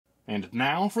And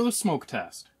now for the smoke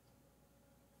test.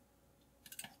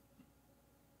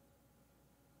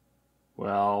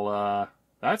 Well,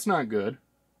 that's not good.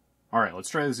 Alright, let's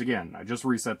try this again. I just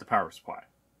reset the power supply.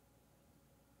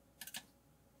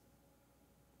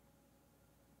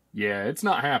 Yeah, it's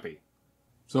not happy.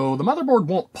 So the motherboard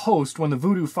won't post when the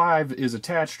Voodoo 5 is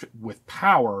attached with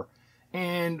power.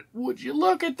 And would you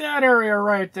look at that area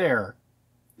right there?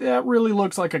 That really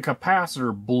looks like a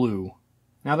capacitor blew.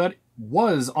 Now that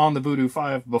was on the Voodoo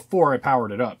 5 before I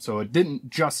powered it up, so it didn't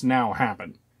just now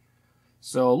happen.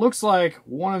 So it looks like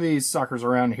one of these suckers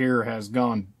around here has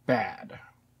gone bad.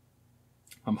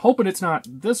 I'm hoping it's not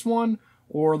this one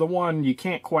or the one you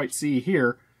can't quite see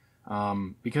here,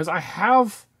 because I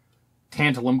have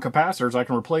tantalum capacitors I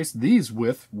can replace these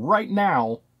with right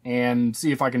now and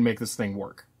see if I can make this thing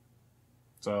work.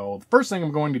 So the first thing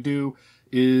I'm going to do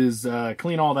is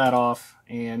clean all that off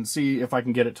and see if I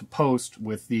can get it to post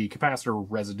with the capacitor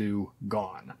residue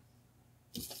gone.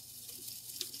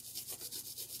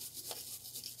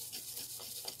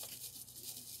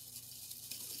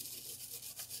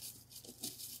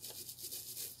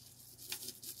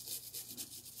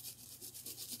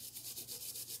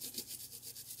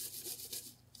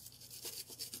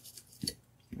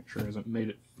 Make sure it hasn't made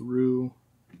it through.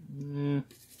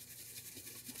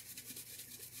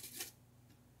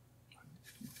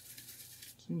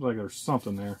 Seems like there's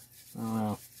something there. I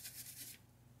don't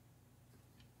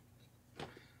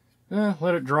know.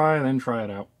 Let it dry and then try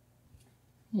it out.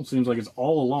 Well, it seems like it's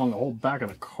all along the whole back of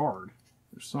the card.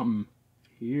 There's something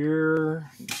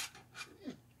here,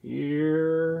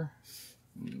 here,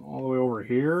 and all the way over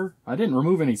here. I didn't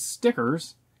remove any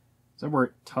stickers. Is that where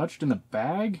it touched in the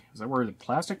bag? Is that where the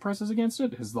plastic presses against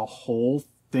it? Has the whole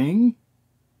thing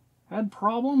had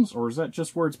problems? Or is that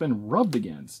just where it's been rubbed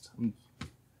against?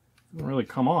 It didn't really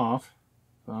come off.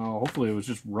 So hopefully it was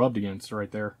just rubbed against right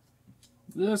there.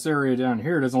 This area down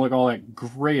here doesn't look all that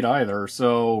great either,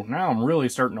 so now I'm really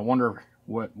starting to wonder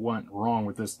what went wrong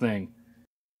with this thing.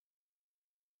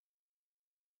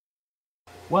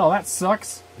 Well, that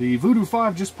sucks. The Voodoo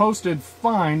 5 just posted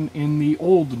fine in the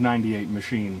old 98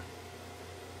 machine.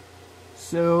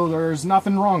 So there's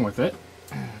nothing wrong with it.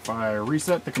 If I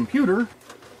reset the computer,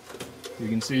 you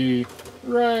can see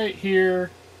right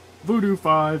here, Voodoo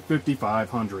 5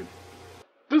 5500.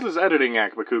 This is Editing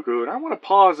Akbacuckoo, and I want to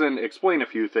pause and explain a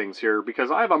few things here, because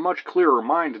I have a much clearer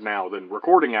mind now than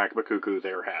Recording Akbacuckoo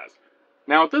there has.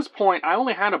 Now at this point, I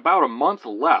only had about a month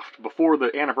left before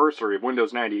the anniversary of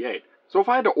Windows 98, so if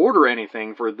I had to order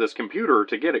anything for this computer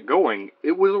to get it going,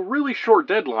 it was a really short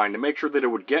deadline to make sure that it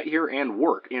would get here and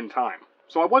work in time.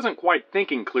 So I wasn't quite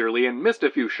thinking clearly and missed a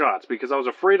few shots because I was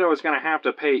afraid I was going to have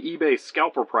to pay eBay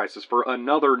scalper prices for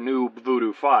another new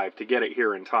Voodoo 5 to get it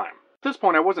here in time. At this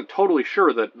point I wasn't totally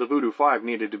sure that the Voodoo 5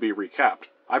 needed to be recapped.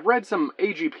 I've read some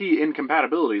AGP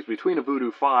incompatibilities between a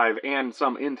Voodoo 5 and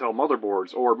some Intel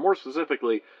motherboards, or more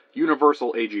specifically,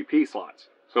 universal AGP slots.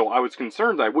 So I was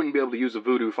concerned that I wouldn't be able to use a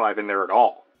Voodoo 5 in there at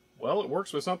all. Well, it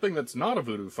works with something that's not a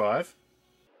Voodoo 5.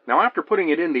 Now after putting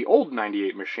it in the old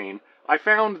 98 machine, I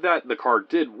found that the card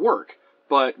did work,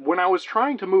 but when I was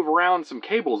trying to move around some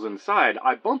cables inside,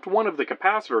 I bumped one of the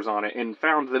capacitors on it and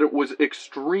found that it was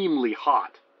extremely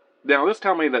hot. Now this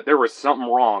told me that there was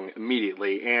something wrong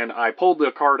immediately, and I pulled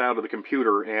the card out of the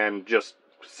computer and just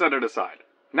set it aside.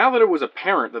 Now that it was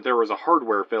apparent that there was a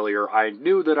hardware failure, I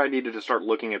knew that I needed to start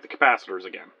looking at the capacitors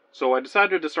again. So I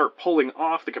decided to start pulling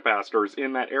off the capacitors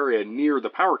in that area near the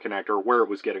power connector where it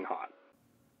was getting hot.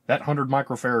 That 100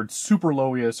 microfarad super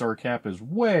low ESR cap is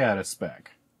way out of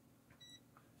spec.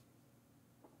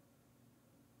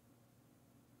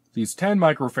 These 10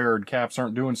 microfarad caps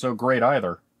aren't doing so great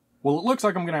either. Well, it looks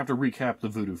like I'm going to have to recap the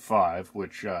Voodoo 5,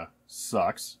 which,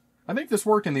 sucks. I think this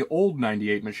worked in the old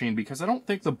 98 machine because I don't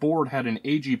think the board had an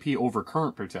AGP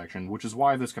overcurrent protection, which is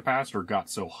why this capacitor got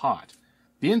so hot.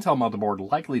 The Intel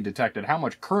motherboard likely detected how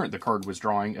much current the card was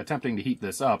drawing, attempting to heat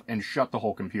this up, and shut the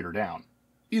whole computer down.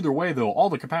 Either way, though, all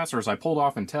the capacitors I pulled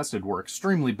off and tested were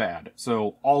extremely bad,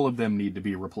 so all of them need to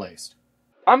be replaced.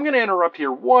 I'm going to interrupt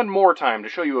here one more time to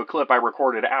show you a clip I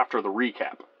recorded after the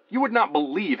recap. You would not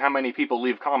believe how many people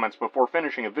leave comments before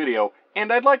finishing a video, and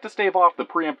I'd like to stave off the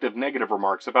preemptive negative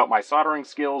remarks about my soldering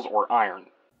skills or iron.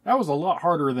 That was a lot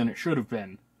harder than it should have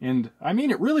been. And, I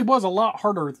mean, it really was a lot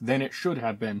harder than it should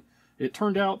have been. It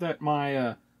turned out that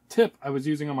my tip I was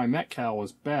using on my Metcal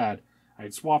was bad. I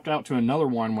had swapped out to another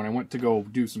one when I went to go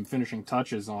do some finishing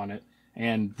touches on it,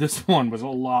 and this one was a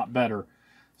lot better.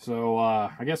 So,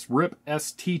 I guess RIP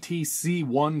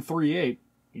STTC138.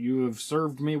 You have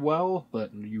served me well,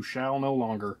 but you shall no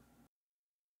longer.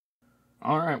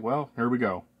 Alright, well, here we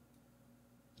go.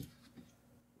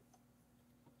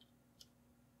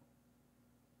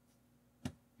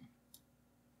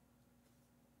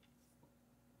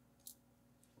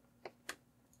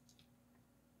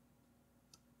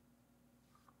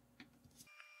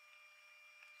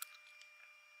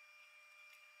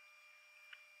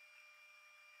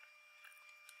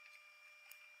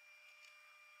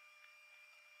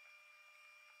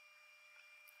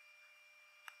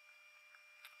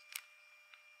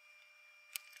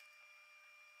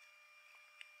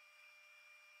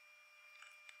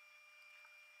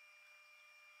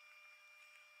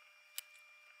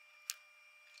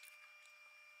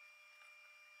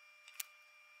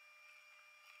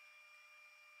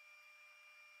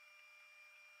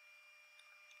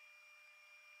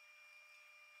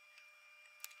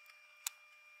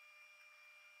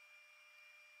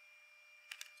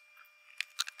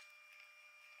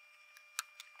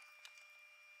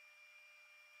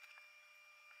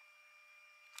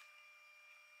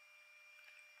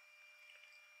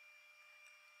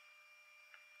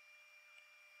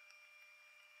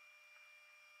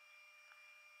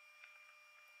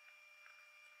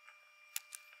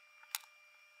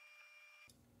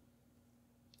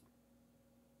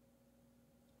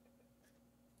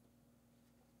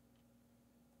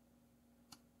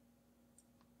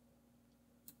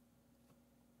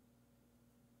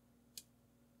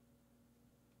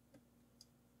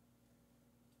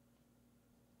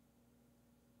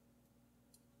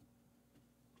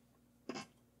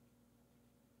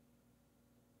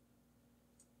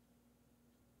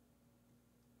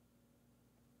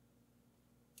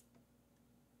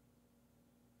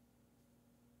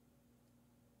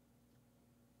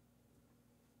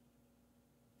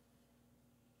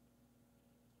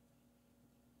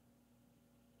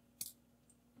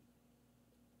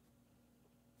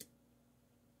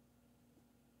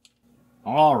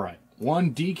 Alright,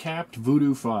 one decapped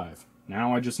Voodoo 5.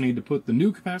 Now I just need to put the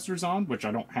new capacitors on, which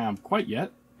I don't have quite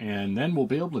yet, and then we'll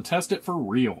be able to test it for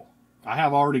real. I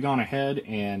have already gone ahead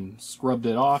and scrubbed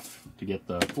it off to get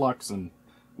the flux, and,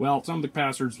 well, some of the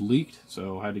capacitors leaked,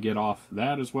 so I had to get off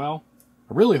that as well.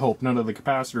 I really hope none of the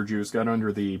capacitor juice got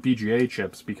under the BGA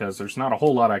chips, because there's not a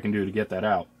whole lot I can do to get that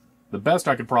out. The best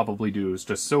I could probably do is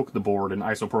to soak the board in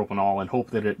isopropanol and hope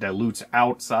that it dilutes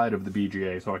outside of the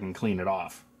BGA so I can clean it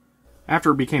off.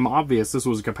 After it became obvious this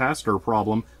was a capacitor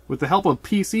problem, with the help of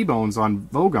PC bones on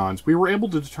Vogons, we were able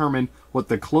to determine what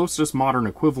the closest modern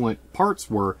equivalent parts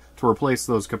were to replace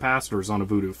those capacitors on a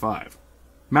Voodoo 5.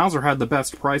 Mouser had the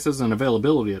best prices and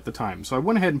availability at the time, so I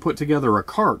went ahead and put together a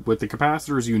cart with the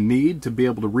capacitors you need to be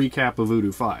able to recap a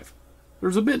Voodoo 5.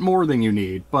 There's a bit more than you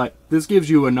need, but this gives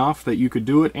you enough that you could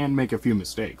do it and make a few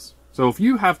mistakes. So if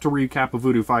you have to recap a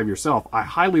Voodoo 5 yourself, I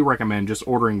highly recommend just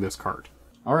ordering this cart.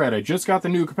 Alright, I just got the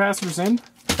new capacitors in,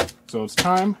 so it's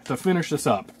time to finish this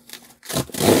up.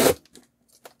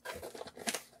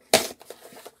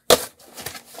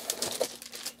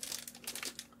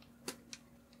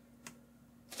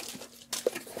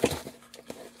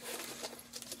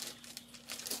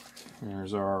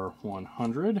 Here's our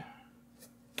 100.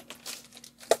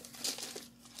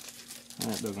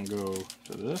 That doesn't go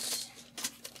to this.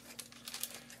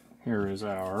 Here is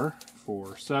our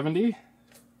 470.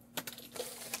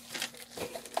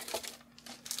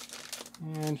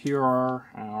 And here are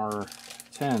our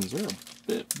 10s. They're a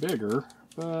bit bigger,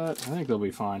 but I think they'll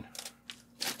be fine.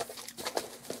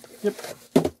 Yep,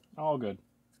 all good.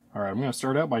 Alright, I'm going to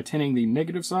start out by tinning the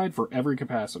negative side for every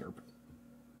capacitor.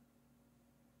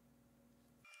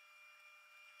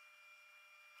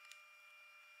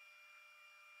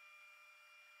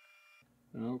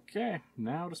 Okay,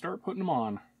 now to start putting them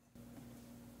on.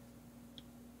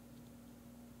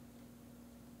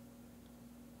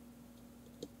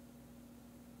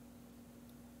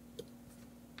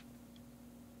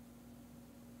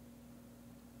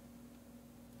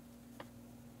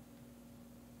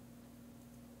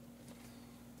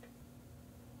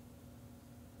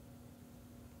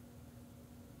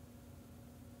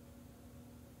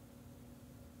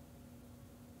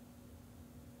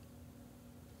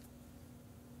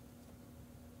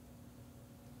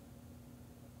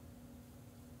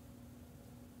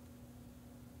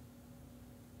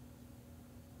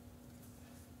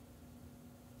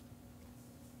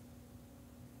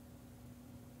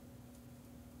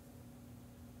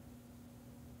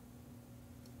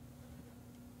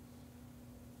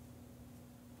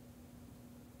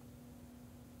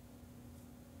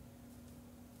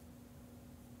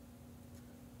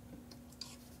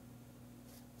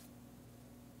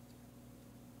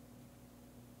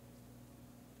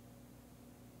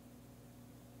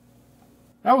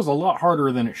 That was a lot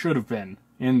harder than it should have been.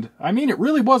 And, I mean, it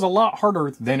really was a lot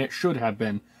harder than it should have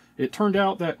been. It turned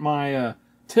out that my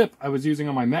tip I was using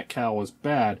on my Metcal was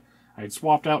bad. I had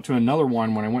swapped out to another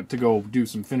one when I went to go do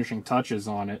some finishing touches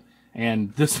on it.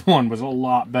 And this one was a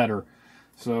lot better.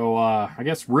 So, I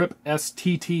guess RIP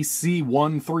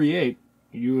STTC138.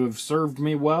 You have served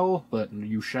me well, but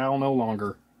you shall no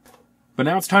longer. But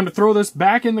now it's time to throw this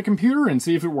back in the computer and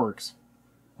see if it works.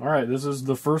 Alright, this is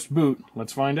the first boot.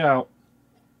 Let's find out.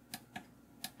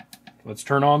 Let's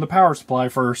turn on the power supply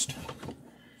first.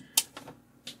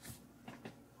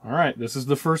 Alright, this is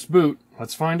the first boot.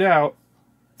 Let's find out.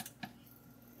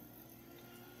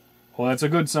 Well, that's a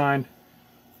good sign.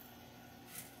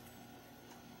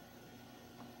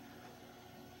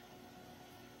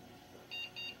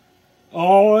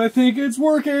 Oh, I think it's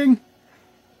working!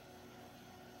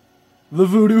 The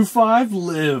Voodoo 5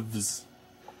 lives!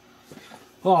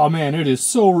 Oh man, it is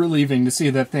so relieving to see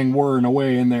that thing whirring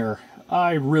away in there.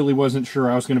 I really wasn't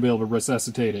sure I was going to be able to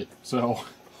resuscitate it, so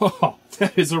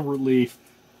that is a relief.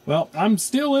 Well, I'm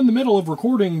still in the middle of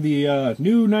recording the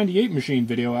new 98 machine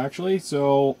video, actually,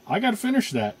 so I gotta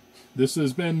finish that. This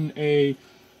has been a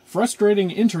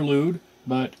frustrating interlude,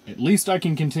 but at least I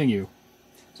can continue.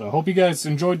 So I hope you guys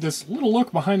enjoyed this little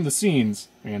look behind the scenes,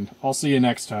 and I'll see you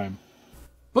next time.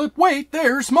 But wait,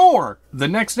 there's more! The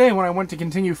next day when I went to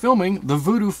continue filming, the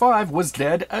Voodoo 5 was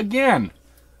dead again!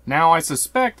 Now, I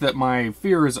suspect that my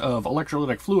fears of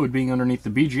electrolytic fluid being underneath the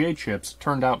BGA chips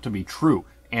turned out to be true,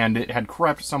 and it had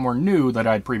crept somewhere new that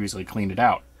I'd previously cleaned it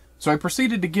out. So I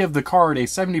proceeded to give the card a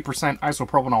 70%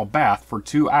 isopropanol bath for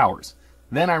 2 hours.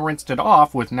 Then I rinsed it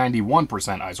off with 91%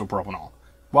 isopropanol.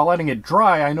 While letting it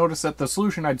dry, I noticed that the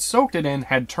solution I'd soaked it in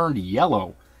had turned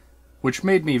yellow, which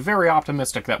made me very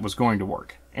optimistic that was going to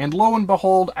work. And lo and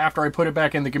behold, after I put it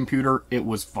back in the computer, it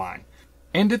was fine.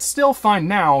 And it's still fine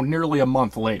now, nearly a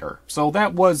month later. So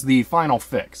that was the final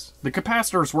fix. The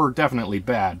capacitors were definitely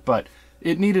bad, but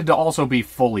it needed to also be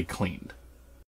fully cleaned.